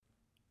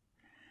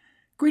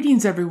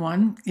Greetings,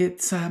 everyone.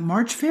 It's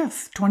March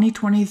 5th,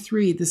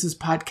 2023. This is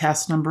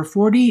podcast number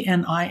 40,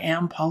 and I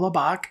am Paula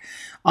Bach,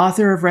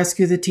 author of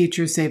Rescue the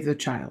Teacher, Save the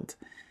Child.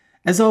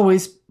 As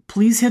always,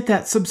 please hit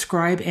that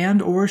subscribe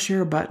and or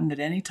share button at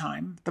any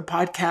time. The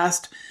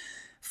podcast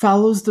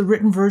follows the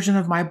written version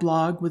of my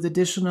blog with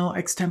additional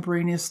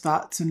extemporaneous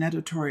thoughts and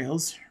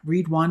editorials.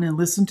 Read one and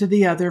listen to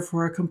the other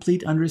for a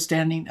complete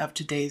understanding of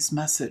today's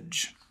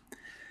message.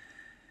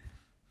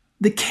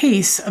 The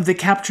case of the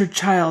captured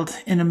child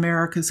in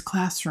America's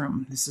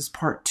classroom. This is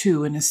part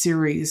 2 in a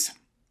series.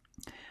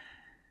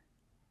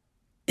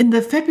 In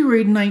the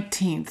February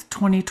 19th,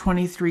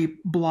 2023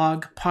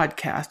 blog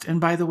podcast,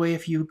 and by the way,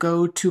 if you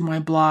go to my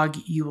blog,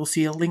 you will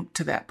see a link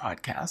to that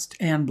podcast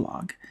and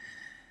blog,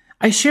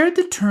 I shared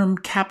the term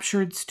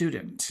captured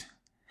student.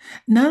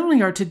 Not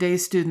only are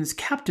today's students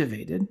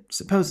captivated,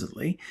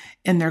 supposedly,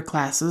 in their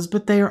classes,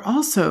 but they are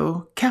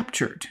also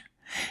captured.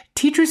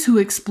 Teachers who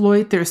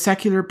exploit their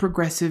secular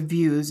progressive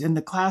views in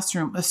the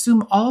classroom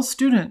assume all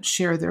students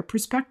share their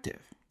perspective.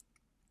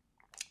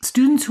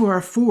 Students who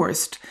are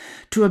forced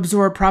to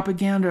absorb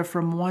propaganda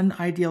from one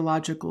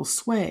ideological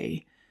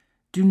sway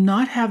do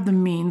not have the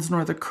means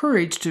nor the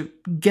courage to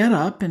get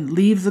up and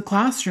leave the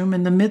classroom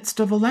in the midst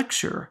of a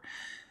lecture.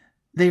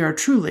 They are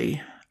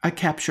truly a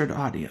captured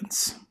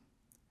audience.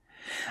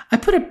 I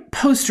put a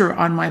poster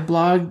on my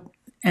blog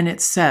and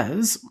it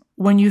says,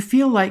 "When you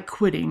feel like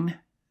quitting,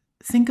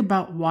 think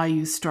about why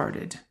you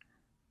started."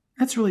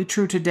 That's really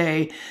true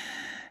today.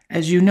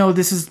 As you know,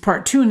 this is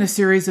part 2 in a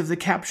series of The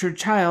Captured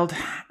Child.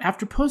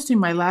 After posting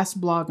my last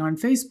blog on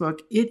Facebook,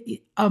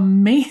 it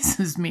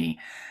amazes me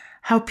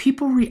how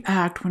people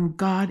react when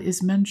God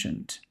is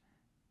mentioned.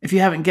 If you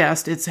haven't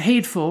guessed, it's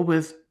hateful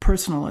with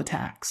personal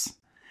attacks.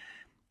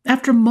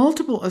 After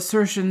multiple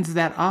assertions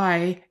that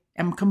I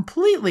am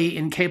completely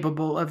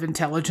incapable of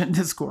intelligent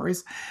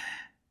discourse,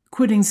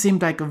 quitting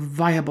seemed like a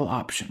viable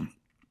option.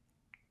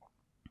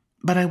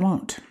 But I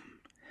won't.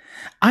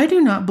 I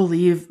do not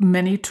believe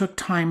many took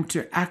time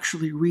to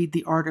actually read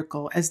the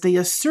article, as they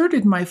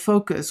asserted my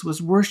focus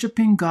was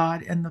worshiping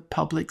God in the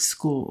public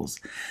schools.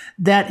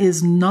 That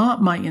is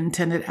not my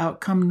intended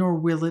outcome, nor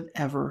will it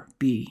ever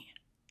be.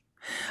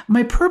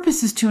 My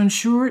purpose is to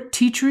ensure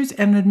teachers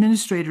and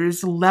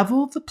administrators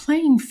level the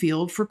playing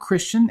field for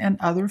Christian and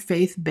other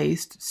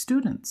faith-based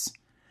students.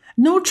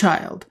 No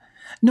child,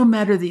 no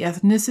matter the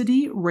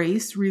ethnicity,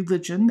 race,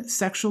 religion,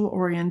 sexual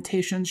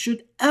orientation,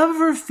 should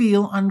ever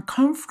feel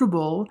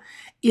uncomfortable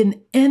in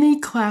any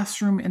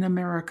classroom in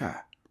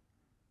America.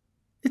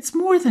 It's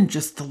more than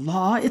just the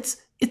law. It's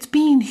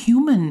being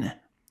human.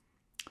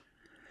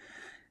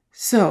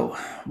 So,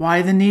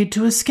 why the need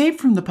to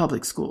escape from the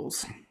public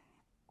schools?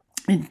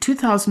 In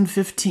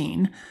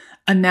 2015,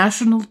 a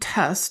national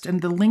test,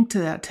 and the link to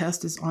that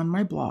test is on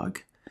my blog,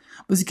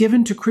 was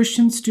given to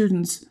Christian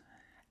students.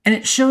 And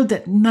it showed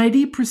that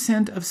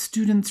 90% of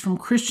students from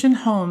Christian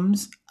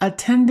homes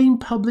attending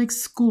public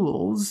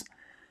schools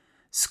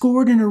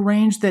scored in a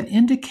range that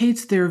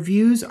indicates their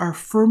views are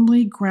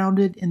firmly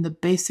grounded in the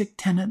basic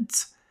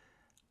tenets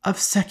of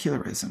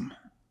secularism.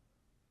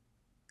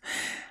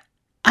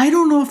 I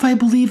don't know if I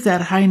believe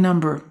that high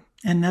number,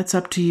 and that's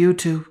up to you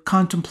to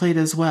contemplate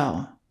as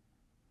well.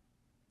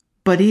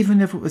 But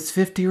even if it was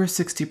 50 or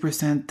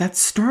 60%,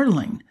 that's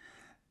startling.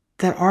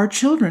 That our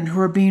children who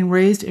are being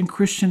raised in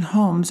Christian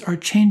homes are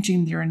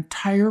changing their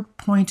entire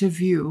point of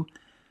view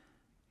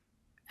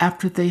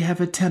after they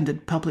have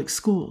attended public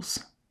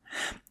schools.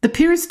 The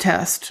Pearce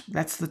test,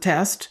 that's the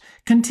test,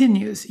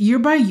 continues. Year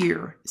by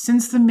year,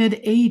 since the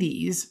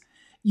mid-'80s,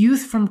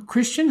 youth from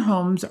Christian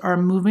homes are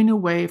moving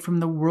away from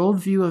the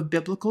worldview of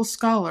biblical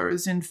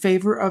scholars in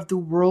favor of the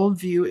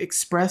worldview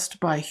expressed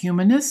by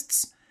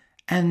humanists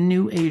and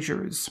New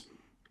Agers.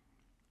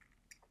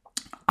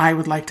 I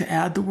would like to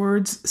add the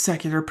words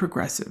secular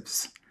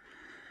progressives.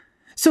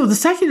 So the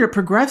secular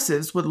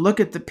progressives would look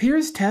at the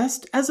Pearce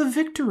test as a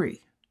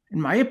victory. In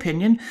my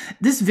opinion,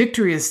 this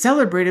victory is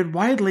celebrated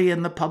widely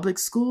in the public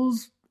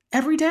schools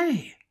every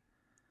day.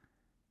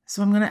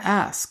 So I'm going to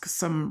ask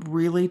some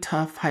really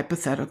tough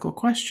hypothetical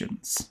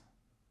questions.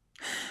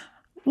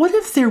 What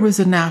if there was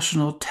a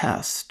national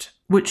test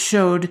which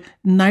showed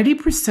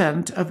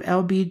 90% of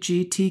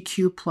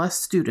LGBTQ plus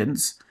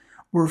students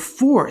were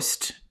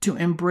forced to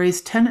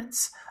embrace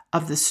tenets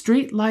of the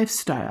straight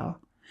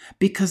lifestyle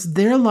because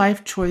their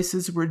life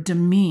choices were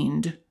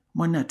demeaned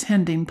when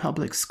attending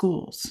public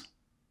schools?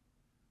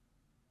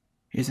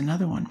 Here's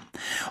another one.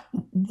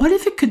 What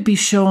if it could be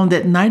shown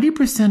that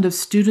 90% of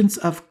students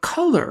of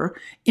color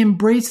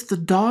embraced the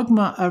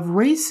dogma of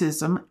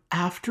racism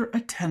after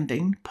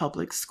attending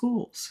public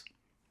schools?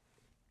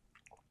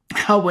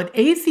 How would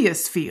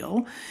atheists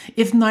feel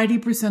if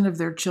 90% of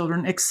their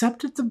children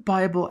accepted the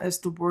Bible as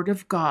the Word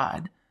of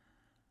God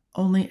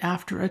only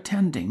after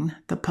attending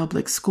the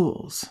public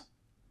schools?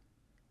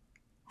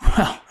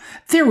 Well,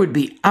 there would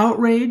be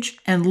outrage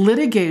and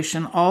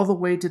litigation all the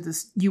way to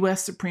the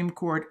U.S. Supreme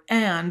Court,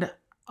 and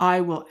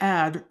I will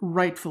add,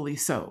 rightfully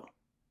so.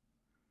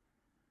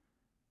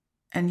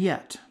 And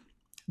yet,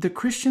 the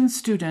Christian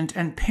student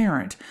and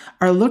parent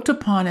are looked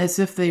upon as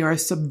if they are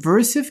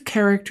subversive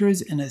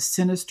characters in a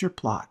sinister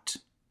plot.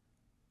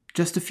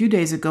 Just a few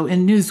days ago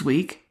in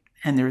Newsweek,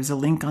 and there is a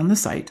link on the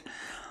site,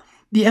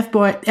 the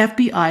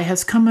FBI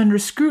has come under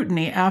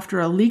scrutiny after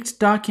a leaked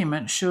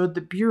document showed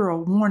the Bureau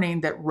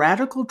warning that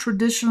radical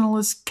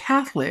traditionalist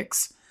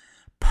Catholics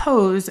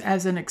pose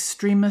as an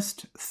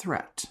extremist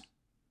threat.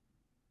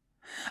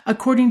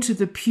 According to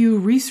the Pew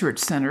Research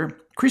Center,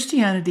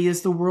 Christianity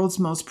is the world's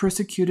most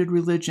persecuted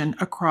religion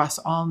across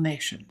all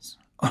nations.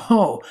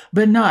 Oh,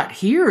 but not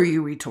here,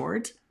 you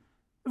retort.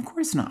 Of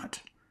course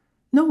not.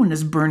 No one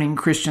is burning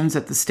Christians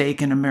at the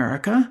stake in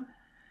America.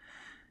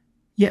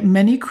 Yet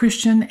many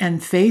Christian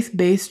and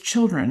faith-based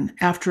children,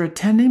 after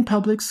attending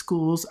public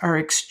schools, are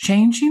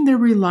exchanging their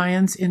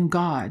reliance in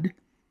God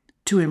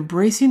to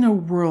embracing a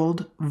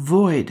world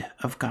void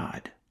of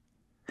God.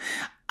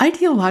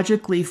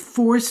 Ideologically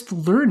forced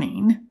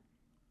learning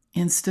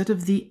instead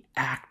of the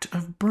act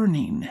of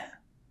burning.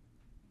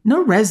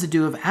 No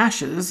residue of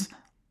ashes,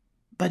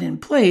 but in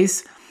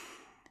place,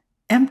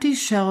 empty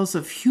shells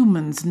of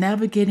humans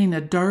navigating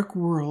a dark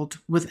world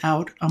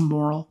without a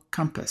moral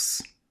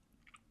compass.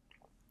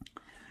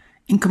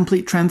 In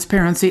complete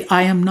transparency,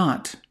 I am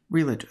not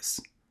religious.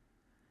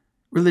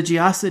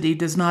 Religiosity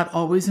does not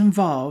always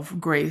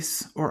involve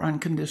grace or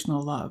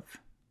unconditional love.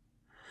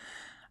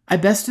 I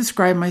best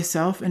describe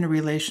myself in a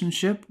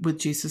relationship with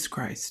Jesus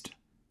Christ.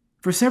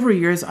 For several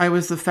years, I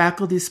was the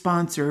faculty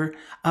sponsor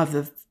of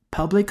the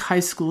public high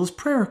school's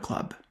prayer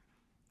club.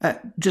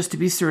 Just to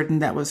be certain,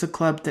 that was a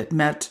club that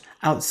met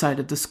outside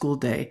of the school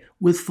day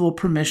with full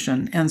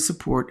permission and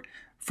support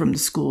from the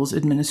school's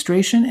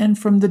administration and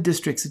from the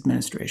district's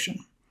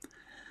administration.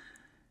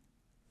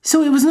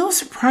 So it was no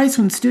surprise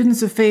when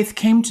students of faith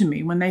came to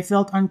me when they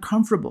felt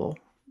uncomfortable,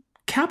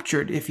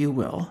 captured, if you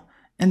will,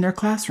 in their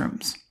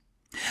classrooms.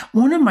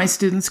 One of my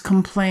students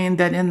complained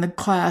that in the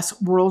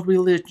class World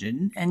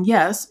Religion, and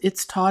yes,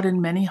 it's taught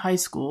in many high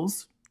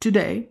schools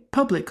today,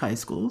 public high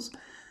schools,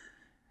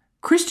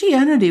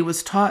 Christianity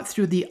was taught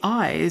through the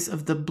eyes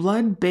of the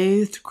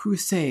blood-bathed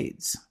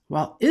Crusades,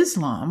 while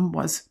Islam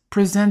was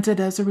presented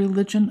as a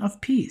religion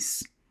of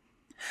peace.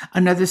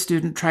 Another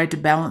student tried to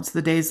balance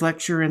the day's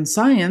lecture in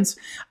science,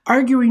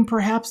 arguing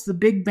perhaps the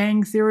Big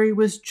Bang Theory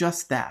was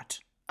just that,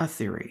 a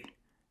theory.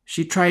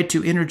 She tried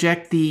to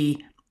interject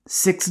the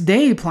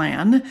 6-day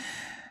plan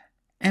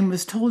and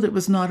was told it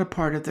was not a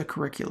part of the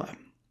curricula.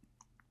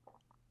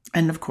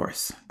 And of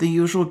course, the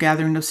usual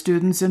gathering of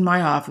students in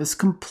my office,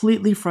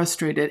 completely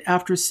frustrated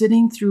after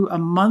sitting through a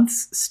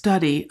month's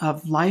study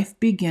of life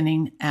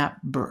beginning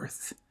at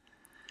birth.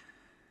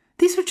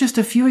 These are just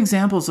a few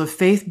examples of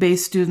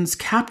faith-based students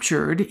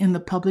captured in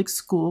the public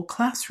school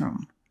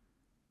classroom.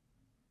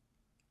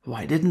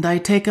 Why didn't I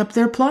take up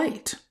their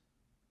plight?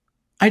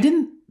 I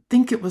didn't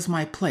think it was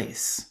my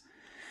place,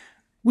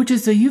 which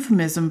is a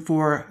euphemism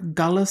for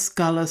Gallus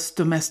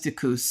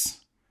domesticus,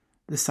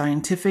 the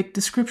scientific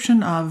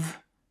description of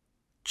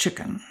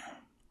chicken.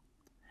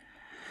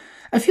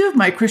 A few of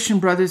my Christian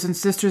brothers and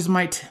sisters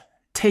might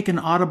take an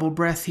audible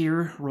breath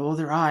here, roll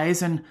their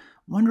eyes, and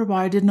wonder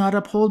why I did not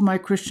uphold my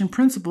Christian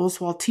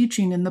principles while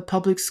teaching in the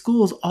public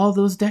schools all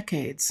those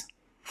decades.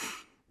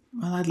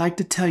 Well, I'd like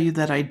to tell you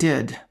that I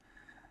did,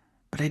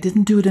 but I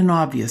didn't do it in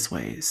obvious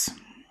ways.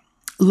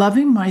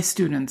 Loving my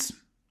students,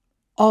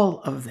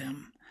 all of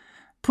them,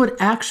 put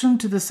action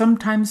to the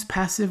sometimes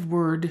passive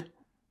word,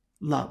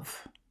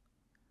 love.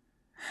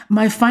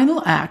 My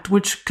final act,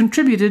 which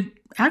contributed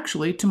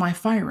actually to my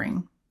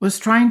firing, was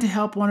trying to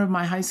help one of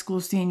my high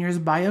school seniors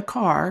buy a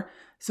car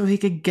so he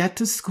could get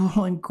to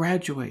school and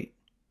graduate.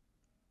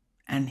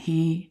 And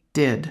he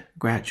did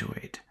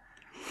graduate.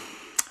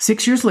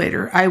 6 years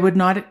later, I would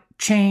not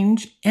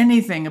change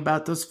anything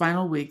about those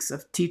final weeks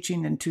of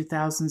teaching in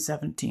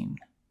 2017.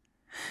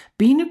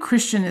 Being a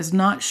Christian is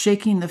not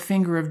shaking the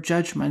finger of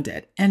judgment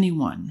at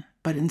anyone,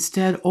 but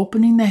instead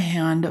opening the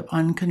hand of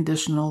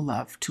unconditional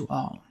love to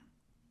all.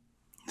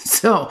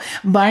 So,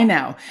 by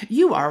now,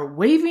 you are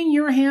waving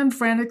your hand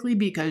frantically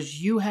because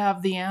you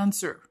have the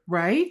answer,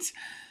 right?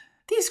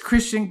 These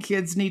Christian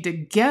kids need to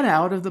get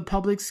out of the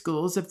public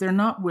schools if they're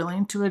not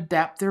willing to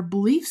adapt their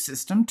belief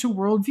system to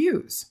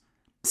worldviews.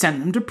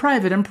 Send them to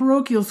private and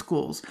parochial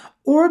schools,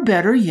 or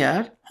better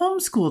yet,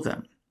 homeschool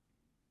them.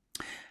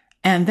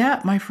 And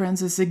that, my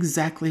friends, is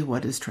exactly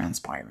what is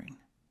transpiring.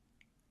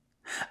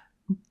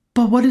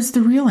 But what is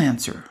the real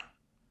answer?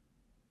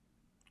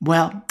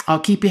 Well,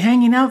 I'll keep you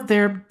hanging out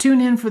there.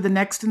 Tune in for the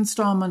next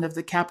installment of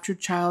The Captured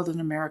Child in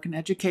American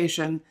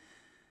Education,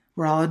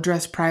 where I'll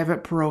address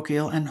private,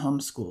 parochial, and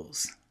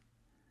homeschools.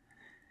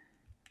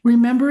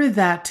 Remember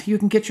that you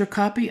can get your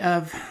copy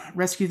of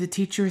Rescue the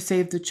Teacher,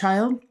 Save the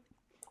Child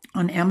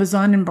on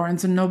Amazon and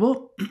Barnes &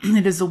 Noble.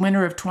 It is the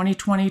winner of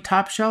 2020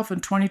 Top Shelf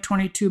and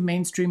 2022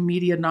 Mainstream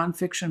Media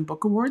Nonfiction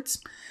Book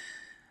Awards.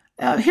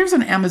 Here's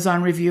an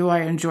Amazon review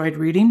I enjoyed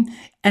reading,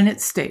 and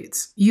it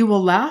states, "You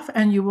will laugh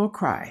and you will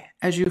cry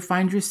as you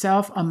find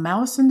yourself a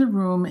mouse in the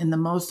room in the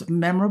most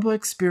memorable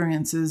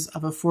experiences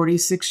of a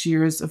 46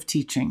 years of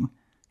teaching.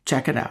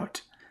 Check it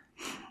out."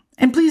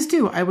 And please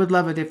do. I would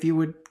love it if you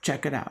would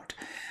check it out.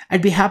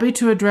 I'd be happy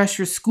to address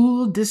your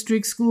school,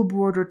 district, school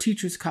board, or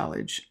teacher's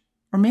college,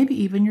 or maybe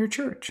even your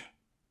church.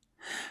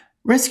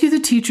 Rescue the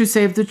Teacher,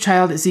 Save the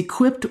Child is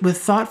equipped with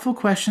thoughtful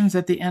questions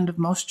at the end of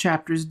most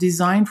chapters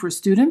designed for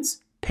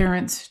students,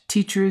 parents,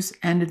 teachers,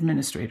 and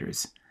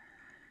administrators.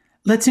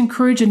 Let's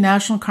encourage a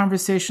national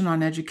conversation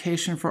on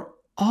education for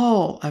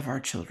all of our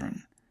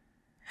children.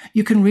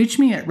 You can reach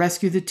me at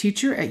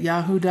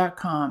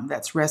rescuetheteacher@yahoo.com.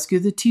 That's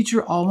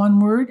rescuetheteacher, all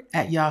one word,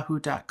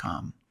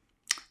 @yahoo.com.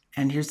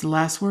 And here's the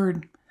last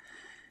word.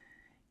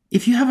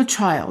 If you have a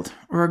child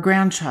or a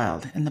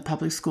grandchild in the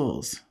public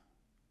schools,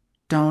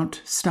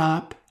 don't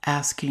stop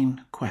asking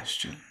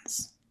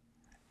questions.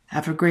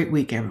 Have a great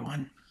week,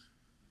 everyone.